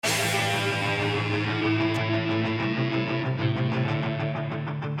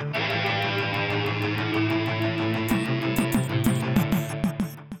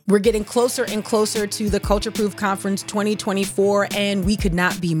We're getting closer and closer to the Culture Proof Conference 2024, and we could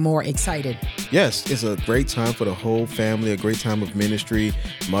not be more excited. Yes, it's a great time for the whole family, a great time of ministry,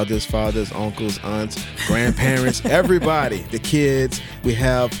 mothers, fathers, uncles, aunts, grandparents, everybody, the kids. We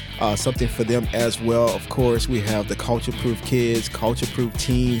have something for them as well. Of course, we have the Culture Proof Kids, Culture Proof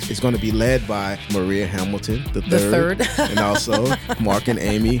Teens. It's going to be led by Maria Hamilton, the third. And also Mark and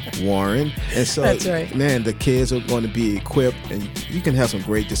Amy Warren. And so, that's right. Man, the kids are going to be equipped, and you can have some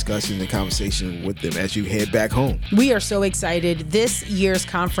great discussions and conversation with them as you head back home. We are so excited. This year's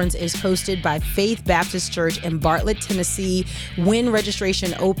conference is hosted by Faith Baptist Church in Bartlett, Tennessee. When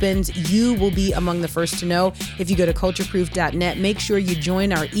registration opens, you will be among the first to know. If you go to cultureproof.net, make sure you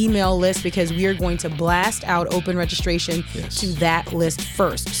join our email list because we are going to blast out open registration to that list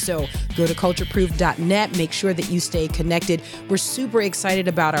first. So go to cultureproof.net. Make sure that you stay connected. We're super excited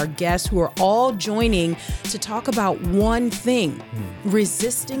about our guests who are all joining to talk about one thing,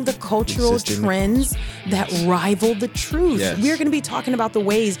 resisting the cultural trends that rival the truth. Yes. We're going to be talking about the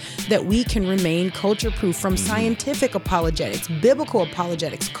ways that we can remain culture proof, from scientific apologetics, biblical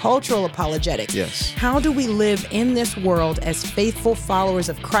apologetics, cultural apologetics. Yes. How do we live in this world as faithful followers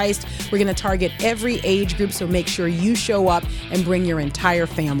of Christ? We're going to target every age group, so make sure you show up and bring your entire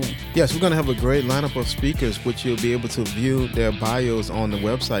family. Yes, we're going to have a great lineup of speakers, which you'll be able to view their bios on the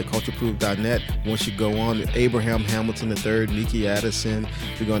website, cultureproof.net. Once you go on, Abraham Hamilton III, Nikki Addison.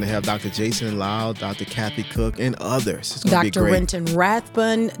 We're going to have Dr. Jason Lau, Dr. Kathy Cook, and others. It's going to be Dr. great. Renton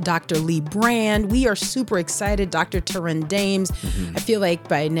Rathbun, Dr. Lee Brand. We are super excited. Dr. Taryn Dames. I feel like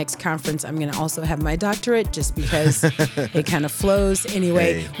by next conference, I'm going to also have my doctorate just because it kind of flows.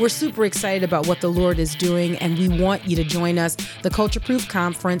 Anyway, we're super excited about what the Lord is doing, and we want you to join us. The Culture Proof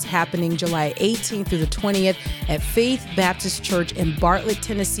Conference happening July 18th through the 20th at Faith Baptist Church in Bartlett,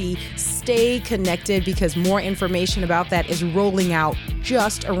 Tennessee. Stay connected because more information about that is rolling out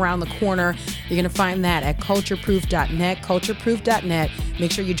just around the corner. You're going to find that at cultureproof.net, cultureproof.net.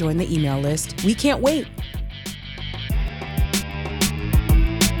 Make sure you join the email list. We can't wait.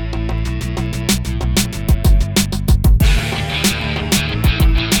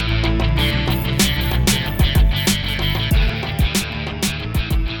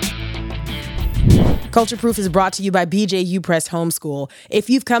 Culture Proof is brought to you by BJU Press Homeschool. If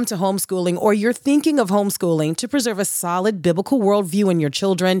you've come to homeschooling or you're thinking of homeschooling to preserve a solid biblical worldview in your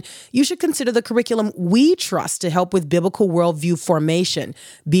children, you should consider the curriculum we trust to help with biblical worldview formation.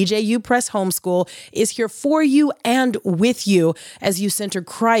 BJU Press Homeschool is here for you and with you as you center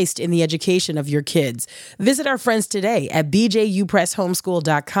Christ in the education of your kids. Visit our friends today at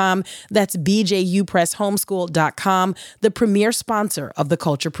bjupresshomeschool.com. That's bjupresshomeschool.com, the premier sponsor of the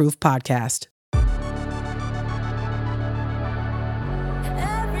Culture Proof podcast.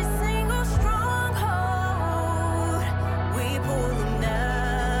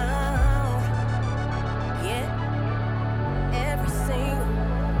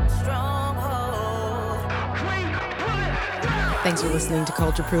 Thanks for listening to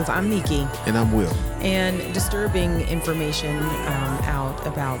Culture Proof. I'm Nikki. And I'm Will. And disturbing information out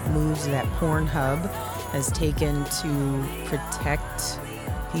about moves that Pornhub has taken to protect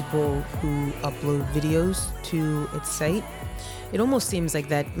people who upload videos to its site. It almost seems like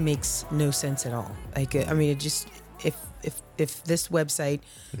that makes no sense at all. Like, I mean, it just, if this website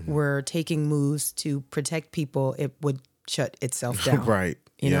were taking moves to protect people, it would shut itself down. Right.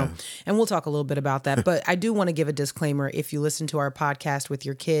 You know, and we'll talk a little bit about that. But I do want to give a disclaimer. If you listen to our podcast with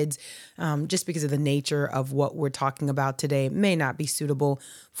your kids, just because of the nature of what we're talking about today, it may not be suitable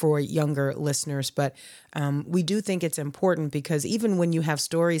for younger listeners. But we do think it's important because even when you have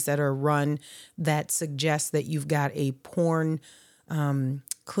stories that are run that suggest that you've got a porn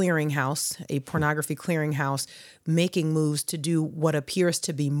clearinghouse, a pornography clearinghouse, making moves to do what appears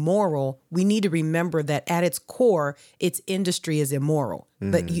to be moral, we need to remember that at its core, its industry is immoral.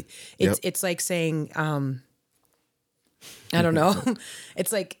 But it's like saying, I don't know.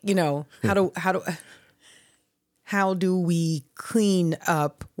 It's like, you know, how do we clean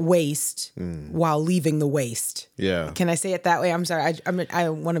up waste while leaving the waste? Yeah. Can I say it that way? I'm sorry. I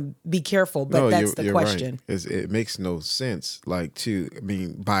want to be careful, but that's the question. Right. It makes no sense. Like,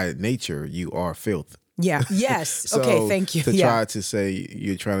 by nature, you are filth. Yeah. Yes. So okay. Thank you. To try to say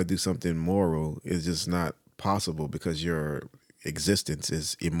you're trying to do something moral is just not possible because you're existence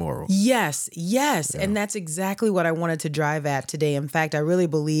is immoral. Yes. And that's exactly what I wanted to drive at today. In fact, I really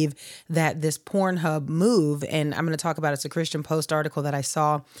believe that this Pornhub move, and I'm going to talk about it's a Christian Post article that I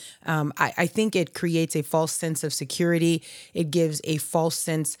saw, I think it creates a false sense of security. It gives a false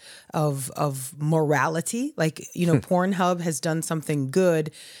sense of morality. Like, Pornhub has done something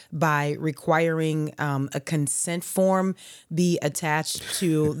good by requiring a consent form be attached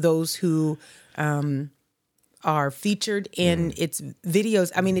to those who are featured in its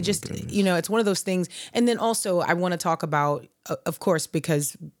videos. I mean, it just, it's one of those things. And then also I want to talk about, of course,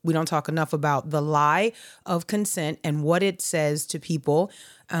 because we don't talk enough about the lie of consent and what it says to people,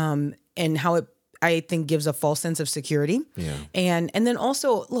 and how it, I think, gives a false sense of security. Yeah. And then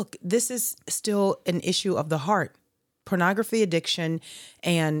also, look, this is still an issue of the heart. Pornography addiction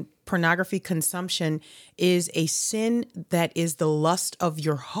and pornography consumption is a sin that is the lust of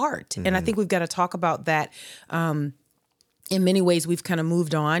your heart. Mm-hmm. And I think we've got to talk about that. In many ways, we've kind of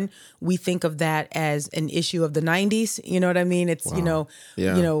moved on. We think of that as an issue of the 90s. You know what I mean? It's,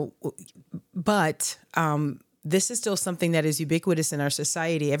 but this is still something that is ubiquitous in our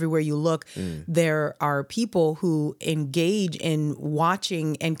society. Everywhere you look, there are people who engage in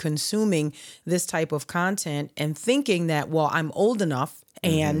watching and consuming this type of content and thinking that, well, I'm old enough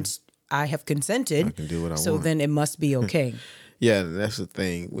and I have consented, I can do what I so want. then it must be okay. Yeah, that's the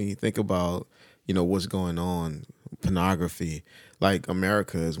thing. When you think about, what's going on, pornography, like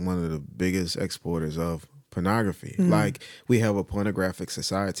America is one of the biggest exporters of pornography. Like, we have a pornographic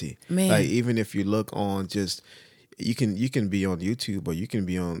society. Man. Like, even if you look on just, you can be on YouTube or you can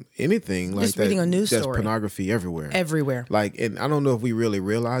be on anything like Just that. reading a news There's story. pornography everywhere. Everywhere. Like, and I don't know if we really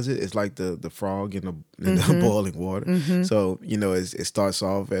realize it. It's like the frog in the boiling water. So, it starts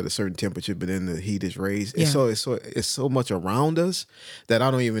off at a certain temperature, but then the heat is raised. Yeah. And so it's so much around us that I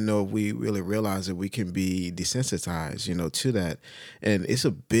don't even know if we really realize that we can be desensitized, to that. And it's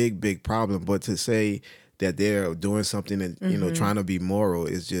a big, big problem. But to say that they're doing something and, trying to be moral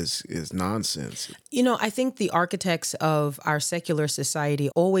is nonsense. I think the architects of our secular society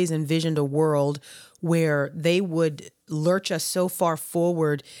always envisioned a world where they would lurch us so far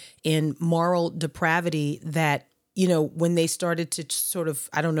forward in moral depravity that, when they started to sort of,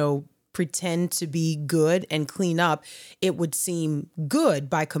 pretend to be good and clean up, it would seem good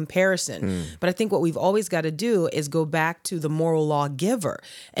by comparison. But I think what we've always got to do is go back to the moral lawgiver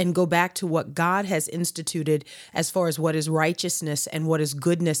and go back to what God has instituted as far as what is righteousness and what is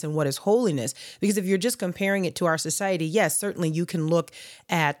goodness and what is holiness. Because if you're just comparing it to our society, yes, certainly you can look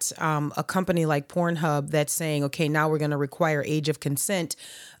at a company like Pornhub that's saying, okay, now we're going to require age of consent,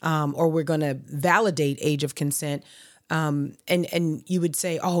 or we're going to validate age of consent. And you would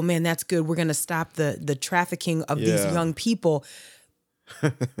say, oh man, that's good. We're going to stop the trafficking of these young people.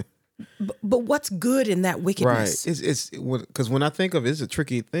 but what's good in that wickedness? Right. It's because when I think of it, it's a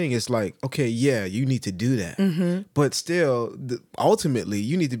tricky thing. It's like, okay, yeah, you need to do that, but still, ultimately,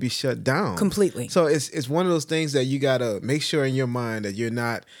 you need to be shut down completely. So it's one of those things that you got to make sure in your mind that you're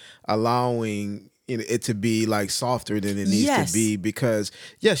not allowing it to be like softer than it needs to be, because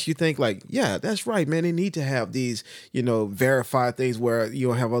yes, you think like, yeah, that's right, man. They need to have these, verified things where you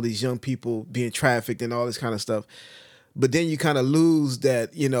don't have all these young people being trafficked and all this kind of stuff. But then you kind of lose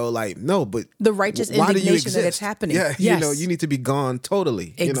that, like, no, but the righteous indignation that it's happening. Yeah, yes. You need to be gone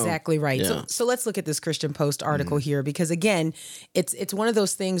totally. Exactly right. Yeah. So let's look at this Christian Post article here, because again, it's one of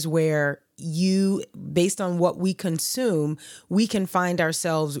those things where based on what we consume, we can find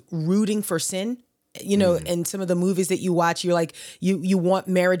ourselves rooting for sin. In some of the movies that you watch, you're like, you want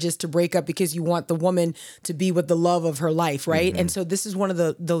marriages to break up because you want the woman to be with the love of her life, right? And so this is one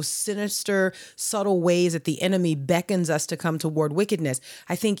of those sinister, subtle ways that the enemy beckons us to come toward wickedness.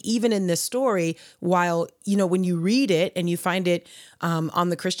 I think even in this story, while, when you read it and you find it on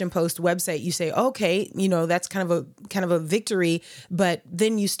the Christian Post website, you say, okay, that's kind of a victory, but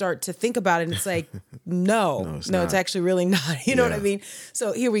then you start to think about it and it's like, no, it's actually really not. You know what I mean?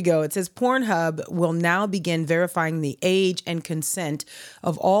 So here we go. It says Pornhub will now begin verifying the age and consent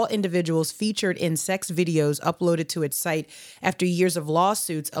of all individuals featured in sex videos uploaded to its site after years of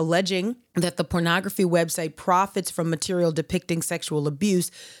lawsuits alleging that the pornography website profits from material depicting sexual abuse,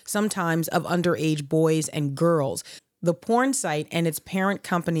 sometimes of underage boys and girls. The porn site and its parent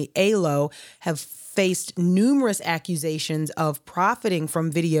company, ALO, have faced numerous accusations of profiting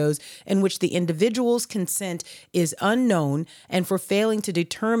from videos in which the individual's consent is unknown and for failing to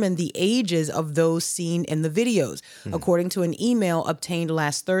determine the ages of those seen in the videos. According to an email obtained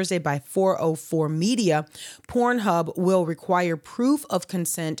last Thursday by 404 Media, Pornhub will require proof of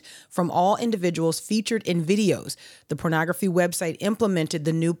consent from all individuals featured in videos. The pornography website implemented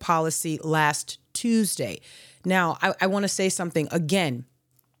the new policy last Tuesday. Now, I want to say something again.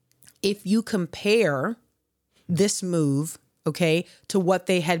 If you compare this move, okay, to what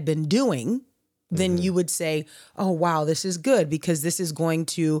they had been doing, then you would say, oh, wow, this is good because this is going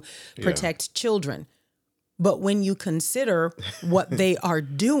to protect children. But when you consider what they are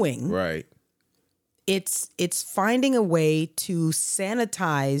doing, right, it's finding a way to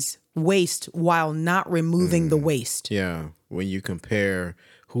sanitize waste while not removing the waste. Yeah. When you compare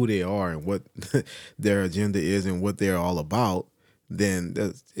who they are and what their agenda is and what they're all about,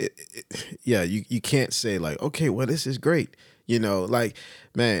 then you can't say like, okay, well, this is great. Like,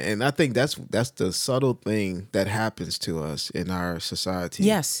 man, and I think that's the subtle thing that happens to us in our society.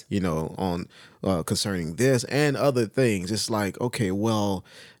 Yes. On concerning this and other things. It's like, okay, well,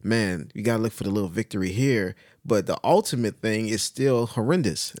 man, you got to look for the little victory here. But the ultimate thing is still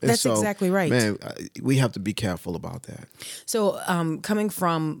horrendous. And that's exactly right. Man, we have to be careful about that. So coming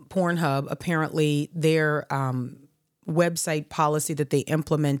from Pornhub, apparently their website policy that they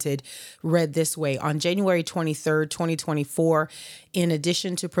implemented read this way. On January 23rd, 2024, in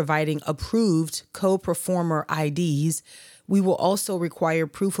addition to providing approved co-performer IDs, we will also require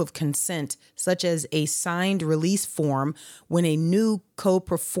proof of consent, such as a signed release form when a new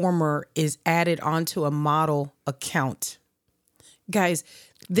co-performer is added onto a model account. Guys,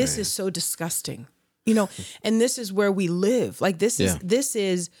 this is so disgusting. And this is where we live. Like this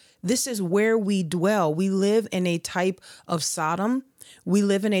is where we dwell. We live in a type of Sodom. We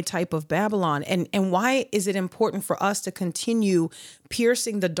live in a type of Babylon. And why is it important for us to continue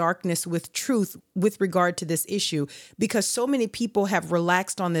piercing the darkness with truth with regard to this issue? Because so many people have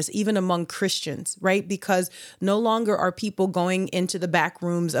relaxed on this, even among Christians, right? Because no longer are people going into the back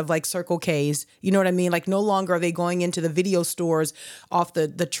rooms of like Circle K's. You know what I mean? Like no longer are they going into the video stores off the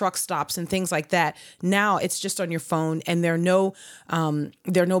truck stops and things like that. Now it's just on your phone, and there are no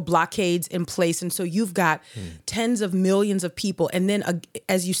blockades in place. And so you've got tens of millions of people. And then,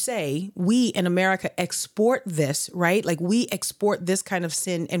 as you say, we in America export this, right? Like we export this kind of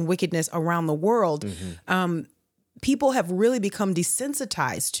sin and wickedness around the world. People have really become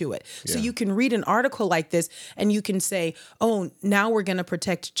desensitized to it. So you can read an article like this and you can say, oh, now we're going to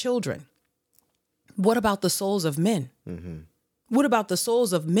protect children. What about the souls of men? What about the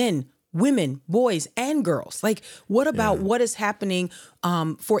souls of men, women, boys, and girls? Like, what about what is happening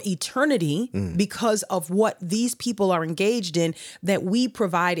for eternity because of what these people are engaged in that we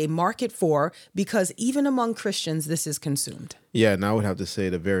provide a market for? Because even among Christians, this is consumed. Yeah, and I would have to say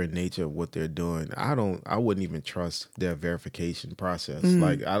the very nature of what they're doing, I wouldn't even trust their verification process.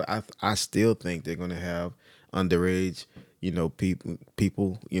 Like, I still think they're going to have underage,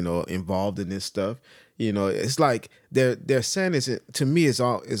 people, involved in this stuff. It's like they're saying this, to me, is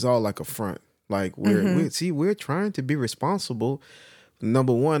all like a front. Like we're trying to be responsible.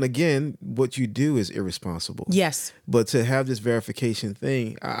 Number one, again, what you do is irresponsible. Yes. But to have this verification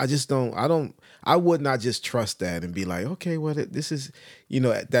thing, I would not just trust that and be like, okay, well, this is,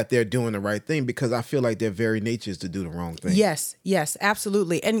 that they're doing the right thing, because I feel like their very nature is to do the wrong thing. Yes,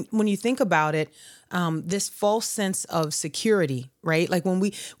 absolutely. And when you think about it, this false sense of security, right? Like when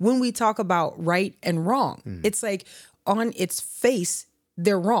we talk about right and wrong, it's like on its face,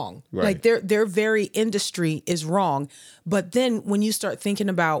 they're wrong. Right. Like their very industry is wrong. But then when you start thinking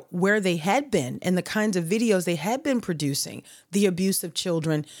about where they had been and the kinds of videos they had been producing, the abuse of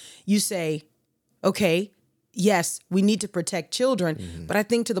children, you say, okay, yes, we need to protect children. But I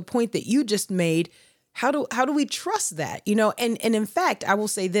think to the point that you just made, how do we trust that? And in fact, I will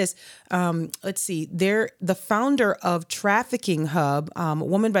say this. Let's see. The founder of Trafficking Hub, a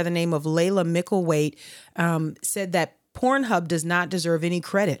woman by the name of Layla Micklethwaite, said that Pornhub does not deserve any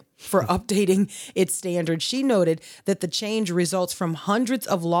credit for updating its standards. She noted that the change results from hundreds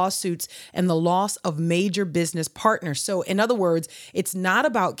of lawsuits and the loss of major business partners. So in other words, it's not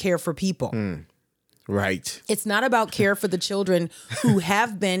about care for people. Right. It's not about care for the children who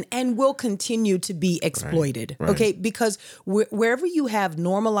have been and will continue to be exploited. Right. Okay. Because wherever you have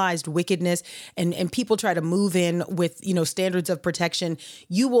normalized wickedness and people try to move in with, standards of protection,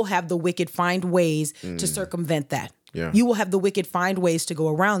 you will have the wicked find ways to circumvent that. Yeah. You will have the wicked find ways to go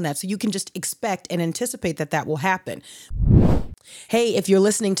around that. So you can just expect and anticipate that will happen. Hey, if you're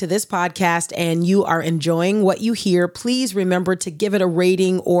listening to this podcast and you are enjoying what you hear, please remember to give it a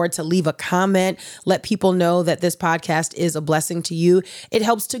rating or to leave a comment. Let people know that this podcast is a blessing to you. It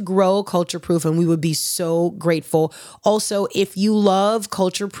helps to grow Culture Proof, and we would be so grateful. Also, if you love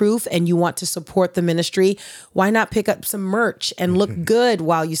Culture Proof and you want to support the ministry, why not pick up some merch and look good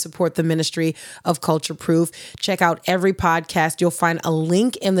while you support the ministry of Culture Proof? Check out every podcast. You'll find a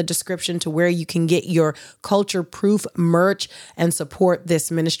link in the description to where you can get your Culture Proof merch and support this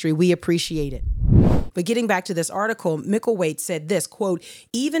ministry. We appreciate it. But getting back to this article, Micklethwait said this, quote,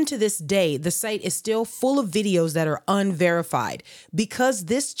 even to this day, the site is still full of videos that are unverified because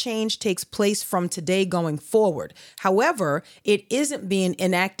this change takes place from today going forward. However, it isn't being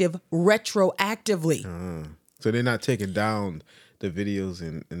inactive retroactively. So they're not taking down the videos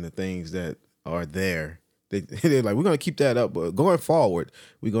and the things that are there. They're like, we're going to keep that up, but going forward,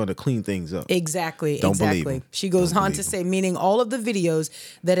 we're going to clean things up. Exactly. Don't believe them. She goes on to say, meaning all of the videos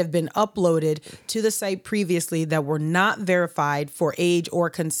that have been uploaded to the site previously that were not verified for age or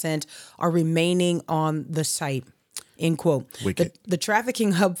consent are remaining on the site. End quote. The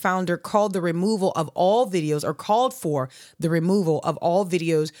Trafficking Hub founder called the removal of all videos or called for the removal of all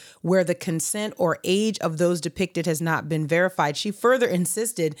videos where the consent or age of those depicted has not been verified. She further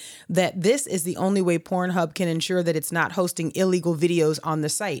insisted that this is the only way Pornhub can ensure that it's not hosting illegal videos on the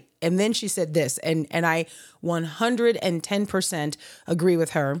site. And then she said this, and I 110% agree with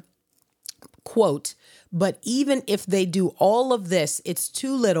her. Quote, but even if they do all of this, it's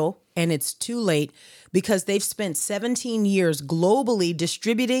too little and it's too late because they've spent 17 years globally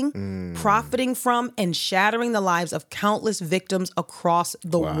distributing, profiting from, and shattering the lives of countless victims across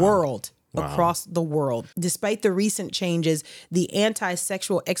the world. Across the world. Despite the recent changes, the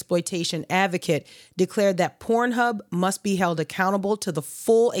anti-sexual exploitation advocate declared that Pornhub must be held accountable to the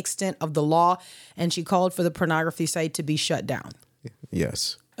full extent of the law, and she called for the pornography site to be shut down.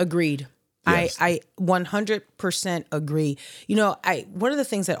 Yes. Agreed. Yes. I 100% agree. You know, one of the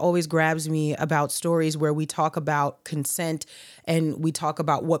things that always grabs me about stories where we talk about consent and we talk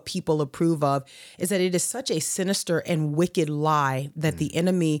about what people approve of is that it is such a sinister and wicked lie that the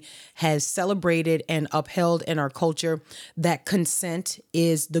enemy has celebrated and upheld in our culture, that consent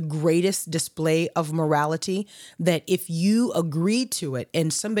is the greatest display of morality, that if you agree to it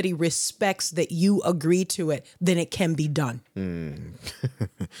and somebody respects that you agree to it, then it can be done.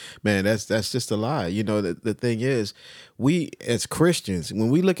 Man, that's just a lie. You know, the thing is, we as Christians, when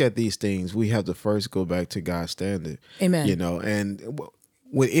we look at these things, we have to first go back to God's standard. Amen. You know, and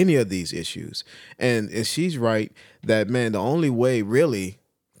with any of these issues. And she's right that, man, the only way really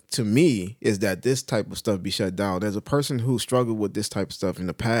to me is that this type of stuff be shut down. As a person who struggled with this type of stuff in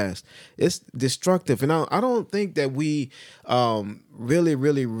the past, it's destructive. And I don't think that we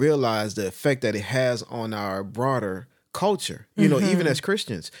really realize the effect that it has on our broader culture, you know, even as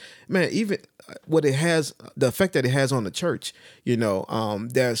Christians, man, even what it has, the effect that it has on the church, you know,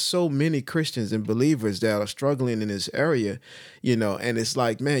 there are so many Christians and believers that are struggling in this area, you know, and it's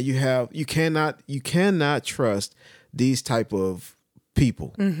like, man, you cannot trust these type of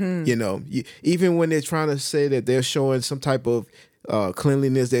people, you know, even when they're trying to say that they're showing some type of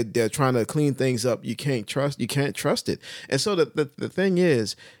cleanliness, they're trying to clean things up. You can't trust it. And so the thing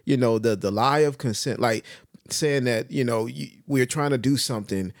is, you know, the lie of consent, like saying that, you know, we're trying to do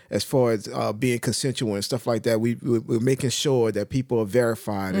something as far as being consensual and stuff like that. We're making sure that people are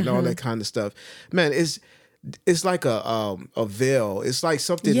verified and all that kind of stuff. Man, it's like a veil. It's like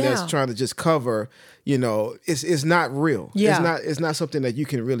something that's trying to just cover, you know, it's not real. Yeah. It's not something that you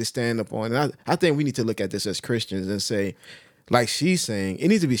can really stand up on. And I think we need to look at this as Christians and say, like she's saying, it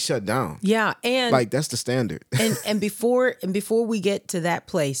needs to be shut down. Yeah. And like that's the standard. and before we get to that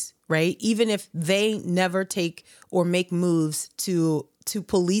place, right? Even if they never take or make moves to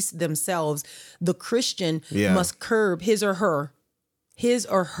police themselves, the Christian must curb his or her.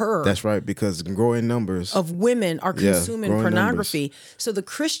 That's right, because growing numbers of women are consuming pornography. Numbers. So the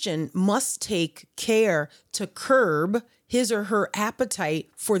Christian must take care to curb his or her appetite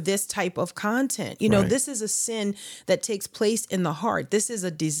for this type of content. You know, this is a sin that takes place in the heart. This is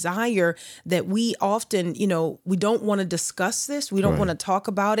a desire that we often, you know, we don't want to discuss this. We don't want to talk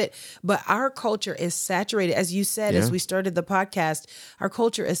about it. But our culture is saturated. As you said, as we started the podcast, our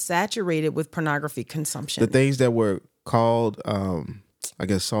culture is saturated with pornography consumption. The things that were called, I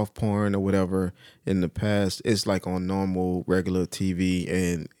guess, soft porn or whatever in the past, it's like on normal, regular TV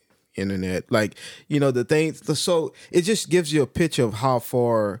and internet, like, you know, the things. So it just gives you a picture of how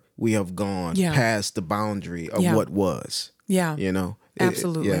far we have gone past the boundary of what was. Yeah, you know,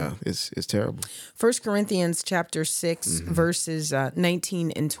 absolutely. It's terrible. 1 Corinthians chapter 6 verses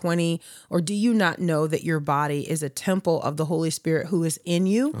 19 and 20. Or do you not know that your body is a temple of the Holy Spirit who is in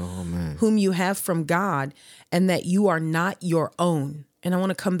you, whom you have from God, and that you are not your own? And I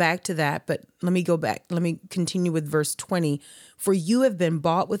want to come back to that, but let me go back. Let me continue with verse 20. For you have been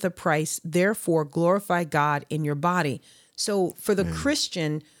bought with a price, therefore glorify God in your body. So for the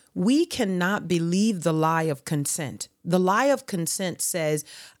Christian, we cannot believe the lie of consent. The lie of consent says,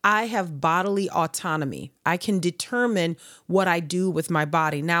 I have bodily autonomy. I can determine what I do with my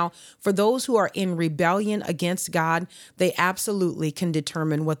body. Now, for those who are in rebellion against God, they absolutely can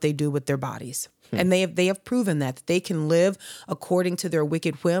determine what they do with their bodies. And they have proven that they can live according to their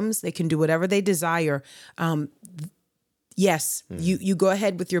wicked whims. They can do whatever they desire. Yes, you go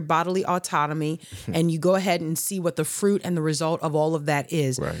ahead with your bodily autonomy and you go ahead and see what the fruit and the result of all of that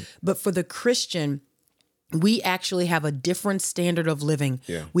is. Right. But for the Christian, we actually have a different standard of living.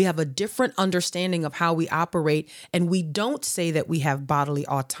 Yeah. We have a different understanding of how we operate. And we don't say that we have bodily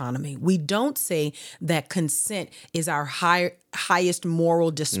autonomy. We don't say that consent is our highest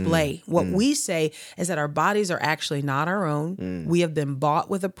moral display. What we say is that our bodies are actually not our own. We have been bought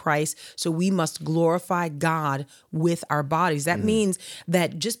with a price. So we must glorify God with our bodies. That means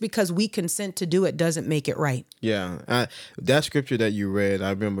that just because we consent to do it doesn't make it right. Yeah. That scripture that you read, I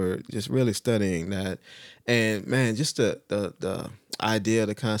remember just really studying that. And man, just the idea,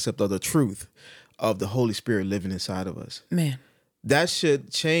 the concept of the truth of the Holy Spirit living inside of us. Man. That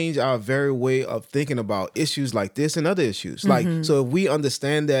should change our very way of thinking about issues like this and other issues. Like, so if we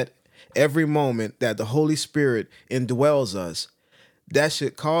understand that every moment that the Holy Spirit indwells us, that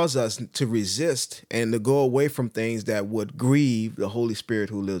should cause us to resist and to go away from things that would grieve the Holy Spirit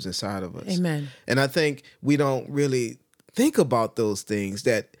who lives inside of us. Amen. And I think we don't really think about those things,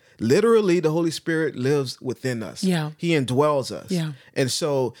 that literally the Holy Spirit lives within us. Yeah. He indwells us. Yeah. And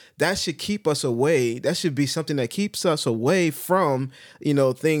so that should keep us away. That should be something that keeps us away from,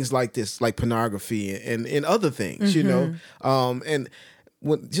 things like this, like pornography and other things, and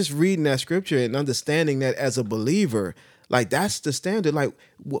just reading that scripture and understanding that as a believer, like that's the standard. Like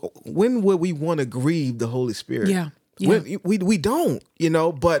when would we want to grieve the Holy Spirit? Yeah. We don't,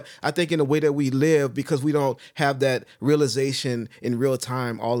 but I think in the way that we live, because we don't have that realization in real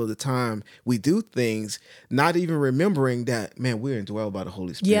time all of the time, we do things not even remembering that, man, we're indwelled by the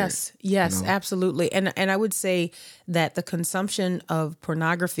Holy Spirit. Yes, absolutely. And I would say that the consumption of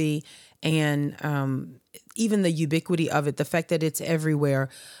pornography and even the ubiquity of it, the fact that it's everywhere,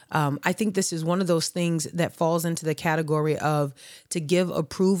 I think this is one of those things that falls into the category of to give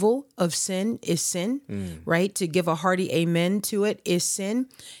approval of sin is sin, right? To give a hearty amen to it is sin.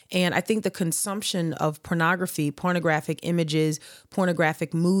 And I think the consumption of pornographic images,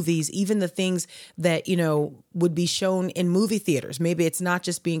 pornographic movies, even the things that, would be shown in movie theaters. Maybe it's not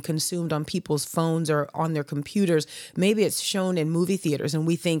just being consumed on people's phones or on their computers. Maybe it's shown in movie theaters and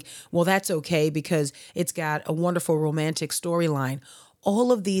we think, well, that's okay because it's got a wonderful romantic storyline.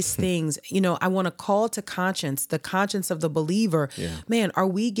 All of these things, I want to call to conscience, the conscience of the believer. Yeah. Man, are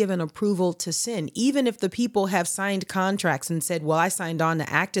we given approval to sin? Even if the people have signed contracts and said, well, I signed on to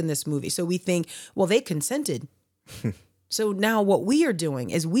act in this movie. So we think, well, they consented. So now what we are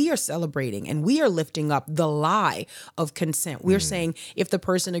doing is we are celebrating and we are lifting up the lie of consent. We're saying if the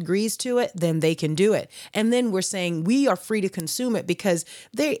person agrees to it, then they can do it. And then we're saying we are free to consume it because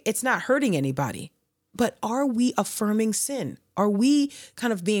it's not hurting anybody. But are we affirming sin? Are we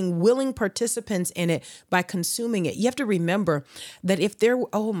kind of being willing participants in it by consuming it? You have to remember that if there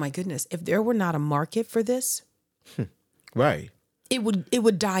were not a market for this, right, it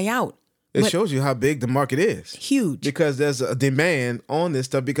would die out. It shows you how big the market is. Huge. Because there's a demand on this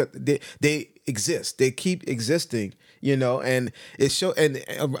stuff because they exist. They keep existing, and it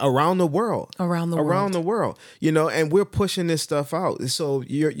around the world. Around the world, and we're pushing this stuff out. So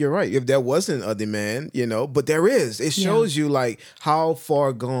you're right. If there wasn't a demand, but there is. It shows you like how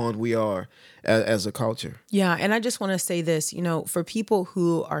far gone we are as a culture. Yeah, and I just want to say this, for people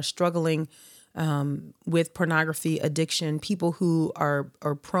who are struggling with pornography addiction, people who are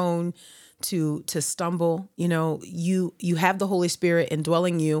prone to stumble, you have the Holy Spirit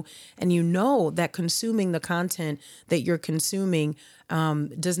indwelling you, and that consuming the content that you're consuming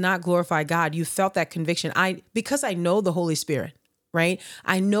does not glorify God. You felt that conviction. Because I know the Holy Spirit, right?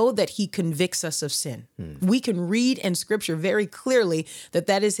 I know that he convicts us of sin. We can read in scripture very clearly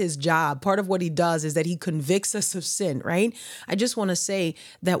that is his job. Part of what he does is that he convicts us of sin, right? I just want to say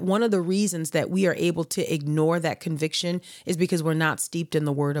that one of the reasons that we are able to ignore that conviction is because we're not steeped in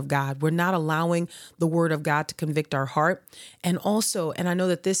the word of God. We're not allowing the word of God to convict our heart. And also, and I know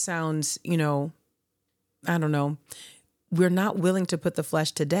that this sounds, I don't know, we're not willing to put the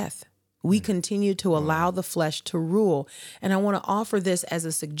flesh to death. We continue to allow the flesh to rule. And I want to offer this as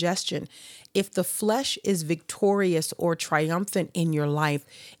a suggestion. If the flesh is victorious or triumphant in your life,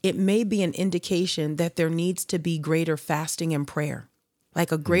 it may be an indication that there needs to be greater fasting and prayer,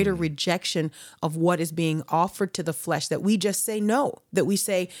 like a greater rejection of what is being offered to the flesh, that we just say no, that we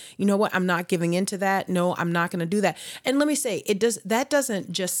say, you know what, I'm not giving into that. No, I'm not going to do that. And let me say, that doesn't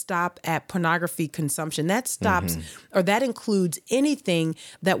just stop at pornography consumption. That stops, or that includes anything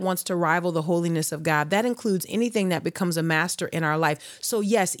that wants to rival the holiness of God. That includes anything that becomes a master in our life. So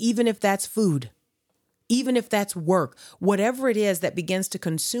yes, even if that's food, even if that's work, whatever it is that begins to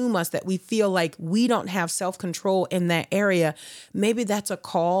consume us, that we feel like we don't have self-control in that area, maybe that's a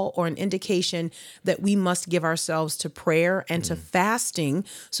call or an indication that we must give ourselves to prayer and to fasting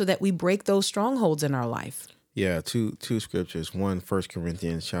so that we break those strongholds in our life. Yeah, two scriptures. One, 1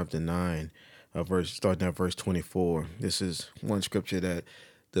 Corinthians chapter 9, starting at verse 24. This is one scripture that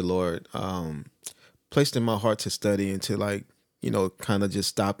the Lord placed in my heart to study and to kind of just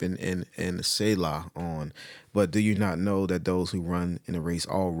stop and Selah on. But do you not know that those who run in a race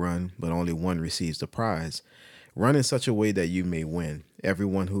all run, but only one receives the prize? Run in such a way that you may win.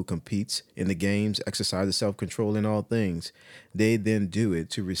 Everyone who competes in the games exercises self-control in all things. They then do it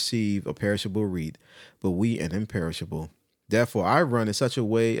to receive a perishable wreath, but we an imperishable. Therefore, I run in such a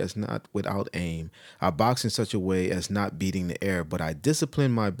way as not without aim. I box in such a way as not beating the air, but I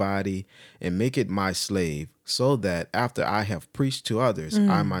discipline my body and make it my slave, so that after I have preached to others,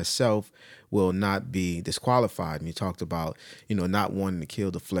 I myself will not be disqualified. And you talked about, not wanting to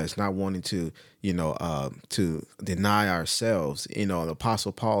kill the flesh, not wanting to, to deny ourselves. The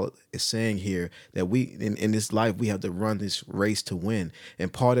Apostle Paul is saying here that we, in this life, we have to run this race to win.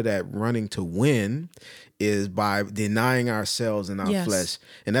 And part of that running to win is by denying ourselves and our flesh.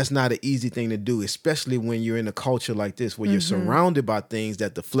 And that's not an easy thing to do, especially when you're in a culture like this, where you're surrounded by things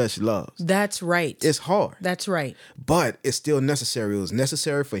that the flesh loves. That's right. It's hard. That's right. But it's still necessary. It was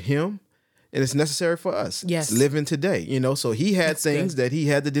necessary for him, and it's necessary for us living today. So he had things that he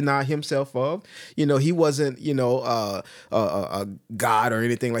had to deny himself of. He wasn't, a God or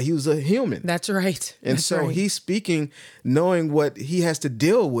anything. Like, he was a human. That's right. And he's speaking, knowing what he has to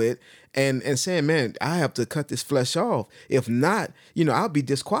deal with, and saying, man, I have to cut this flesh off. If not, I'll be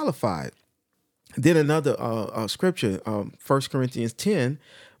disqualified. Then another scripture, 1 Corinthians 10,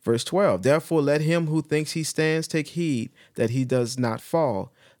 verse 12. Therefore, let him who thinks he stands take heed that he does not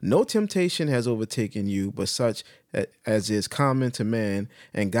fall. No temptation has overtaken you, but such as is common to man,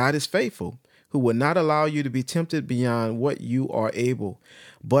 and God is faithful, who will not allow you to be tempted beyond what you are able,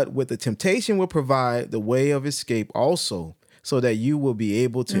 but with the temptation will provide the way of escape also, so that you will be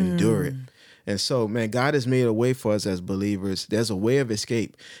able to endure it. And so, man, God has made a way for us as believers. There's a way of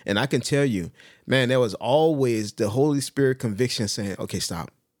escape. And I can tell you, man, there was always the Holy Spirit conviction saying, okay,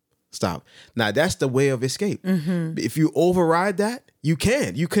 stop. Now, that's the way of escape. If you override that, you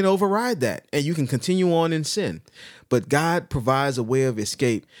can override that, and you can continue on in sin. But God provides a way of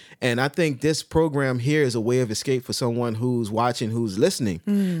escape. And I think this program here is a way of escape for someone who's watching, who's listening.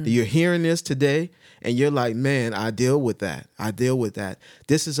 You're hearing this today, and you're like, man, I deal with that.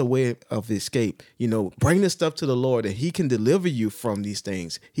 This is a way of escape. Bring this stuff to the Lord, and he can deliver you from these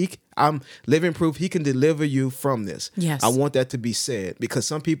things. I'm living proof he can deliver you from this. Yes. I want that to be said, because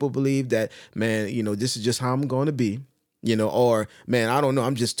some people believe that, man, this is just how I'm going to be. Or, man, I don't know,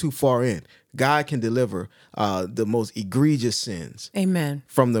 I'm just too far in. God can deliver the most egregious sins. Amen.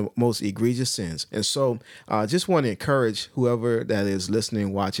 From the most egregious sins. And so I just want to encourage whoever that is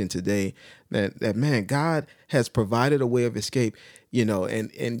listening, watching today, that man, God has provided a way of escape,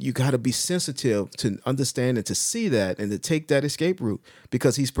 and you got to be sensitive to understand and to see that and to take that escape route,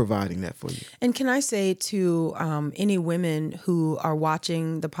 because he's providing that for you. And can I say to any women who are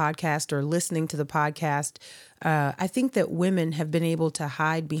watching the podcast or listening to the podcast, I think that women have been able to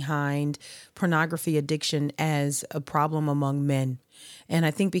hide behind pornography addiction as a problem among men. And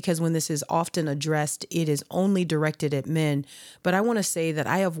I think because when this is often addressed, it is only directed at men. But I want to say that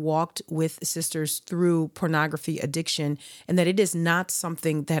I have walked with sisters through pornography addiction, and that it is not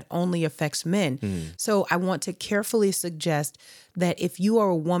something that only affects men. So I want to carefully suggest that if you are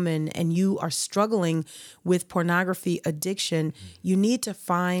a woman and you are struggling with pornography addiction, you need to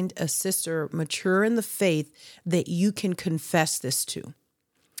find a sister mature in the faith that you can confess this to.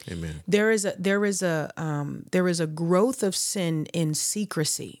 Amen. There is a growth of sin in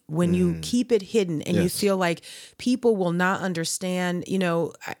secrecy when you keep it hidden and you feel like people will not understand.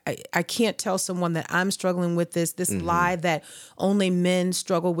 I can't tell someone that I'm struggling with this lie that only men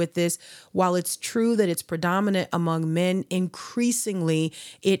struggle with this. While it's true that it's predominant among men, increasingly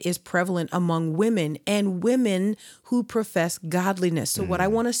it is prevalent among women, and women who profess godliness. So what I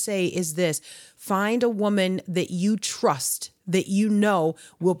want to say is this: find a woman that you trust, that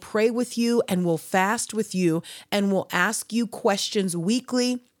will pray with you and will fast with you and will ask you questions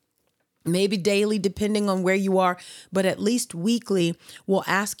weekly maybe daily, depending on where you are, but at least weekly, we'll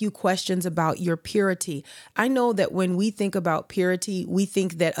ask you questions about your purity. I know that when we think about purity, we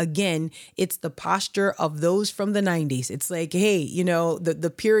think that, again, it's the posture of those from the 90s. It's like, hey,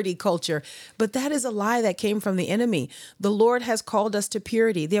 the purity culture. But that is a lie that came from the enemy. The Lord has called us to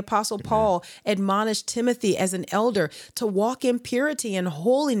purity. The Apostle Paul admonished Timothy as an elder to walk in purity and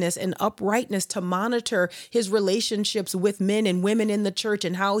holiness and uprightness, to monitor his relationships with men and women in the church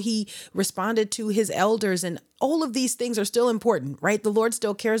and how he responded to his elders. And all of these things are still important, right? The Lord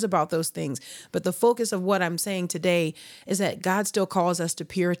still cares about those things. But the focus of what I'm saying today is that God still calls us to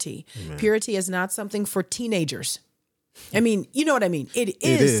purity. Amen. Purity is not something for teenagers. I mean, you know what I mean? It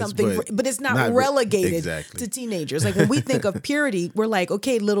is something, but it's not relegated to teenagers. Like when we think of purity, we're like,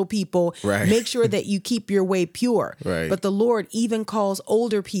 okay, little people, make sure that you keep your way pure. Right. But the Lord even calls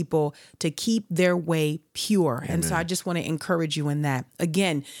older people to keep their way pure. Amen. And so I just want to encourage you in that.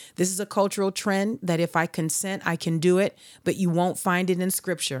 Again, this is a cultural trend that if I consent, I can do it, but you won't find it in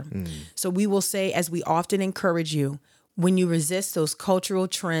scripture. So we will say, as we often encourage you, when you resist those cultural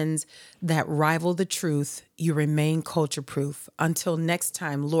trends that rival the truth, you remain culture proof. Until next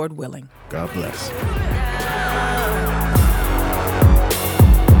time, Lord willing. God bless.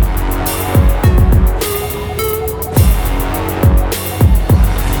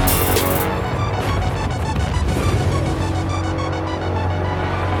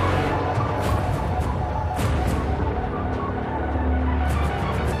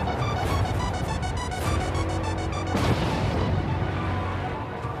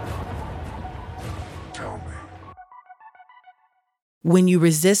 When you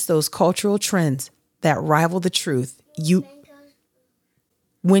resist those cultural trends that rival the truth,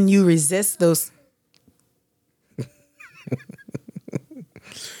 when you resist those.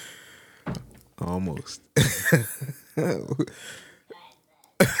 Almost.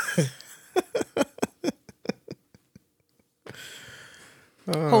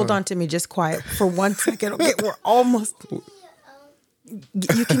 Hold on to me, just quiet for 1 second. Okay, we're almost.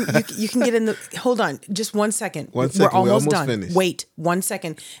 You can get in the. Hold on, just 1 second. 1 second. We're almost done. Finished. Wait 1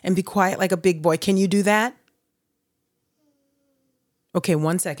 second and be quiet like a big boy. Can you do that? Okay,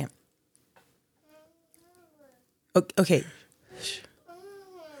 1 second. Okay.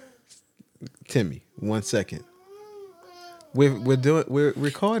 Timmy, 1 second. We're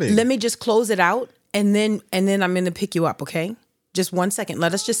recording. Let me just close it out and then I'm going to pick you up. Okay, just 1 second.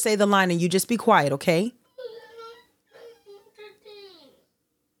 Let us just say the line and you just be quiet. Okay.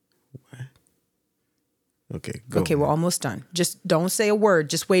 Okay, Okay, we're almost done. Just don't say a word.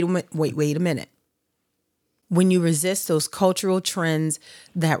 Just wait a minute. When you resist those cultural trends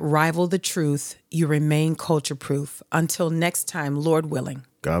that rival the truth, you remain culture proof. Until next time, Lord willing.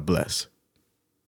 God bless.